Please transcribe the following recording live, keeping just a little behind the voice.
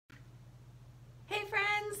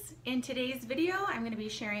In today's video, I'm going to be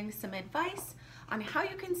sharing some advice on how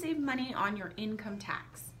you can save money on your income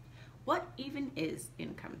tax. What even is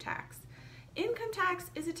income tax? Income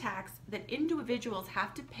tax is a tax that individuals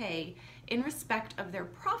have to pay in respect of their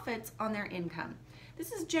profits on their income.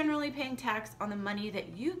 This is generally paying tax on the money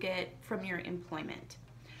that you get from your employment.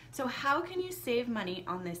 So how can you save money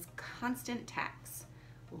on this constant tax?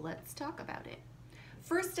 Let's talk about it.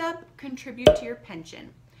 First up, contribute to your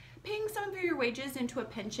pension. Paying some of your wages into a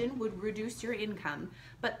pension would reduce your income,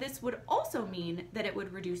 but this would also mean that it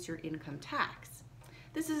would reduce your income tax.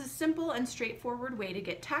 This is a simple and straightforward way to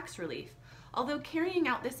get tax relief, although carrying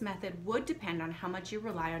out this method would depend on how much you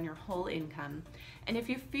rely on your whole income, and if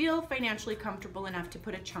you feel financially comfortable enough to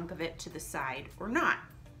put a chunk of it to the side or not.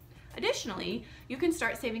 Additionally, you can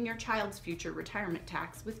start saving your child's future retirement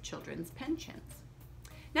tax with children's pensions.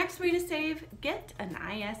 Next way to save, get an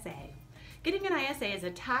ISA. Getting an ISA is a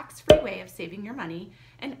tax-free way of saving your money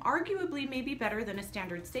and arguably may be better than a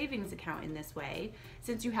standard savings account in this way,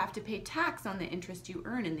 since you have to pay tax on the interest you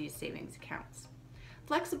earn in these savings accounts.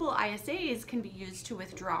 Flexible ISAs can be used to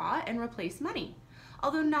withdraw and replace money,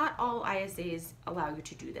 although not all ISAs allow you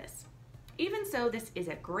to do this. Even so, this is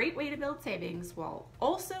a great way to build savings while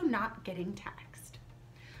also not getting taxed.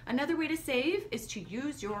 Another way to save is to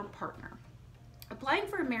use your partner. Applying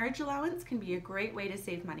for a marriage allowance can be a great way to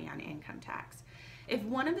save money on income tax. If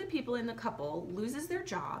one of the people in the couple loses their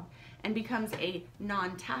job and becomes a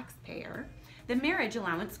non-taxpayer, the marriage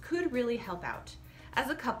allowance could really help out. As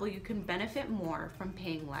a couple, you can benefit more from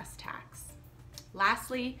paying less tax.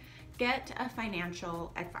 Lastly, get a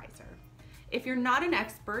financial advisor. If you're not an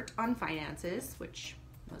expert on finances, which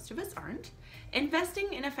most of us aren't,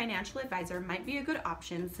 investing in a financial advisor might be a good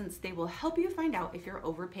option since they will help you find out if you're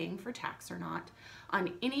overpaying for tax or not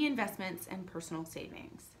on any investments and personal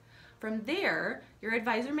savings. From there, your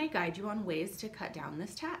advisor may guide you on ways to cut down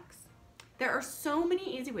this tax. There are so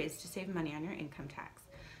many easy ways to save money on your income tax.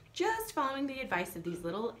 Just following the advice of these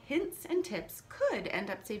little hints and tips could end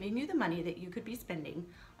up saving you the money that you could be spending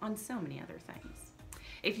on so many other things.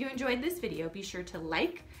 If you enjoyed this video, be sure to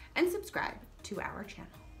like and subscribe to our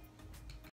channel.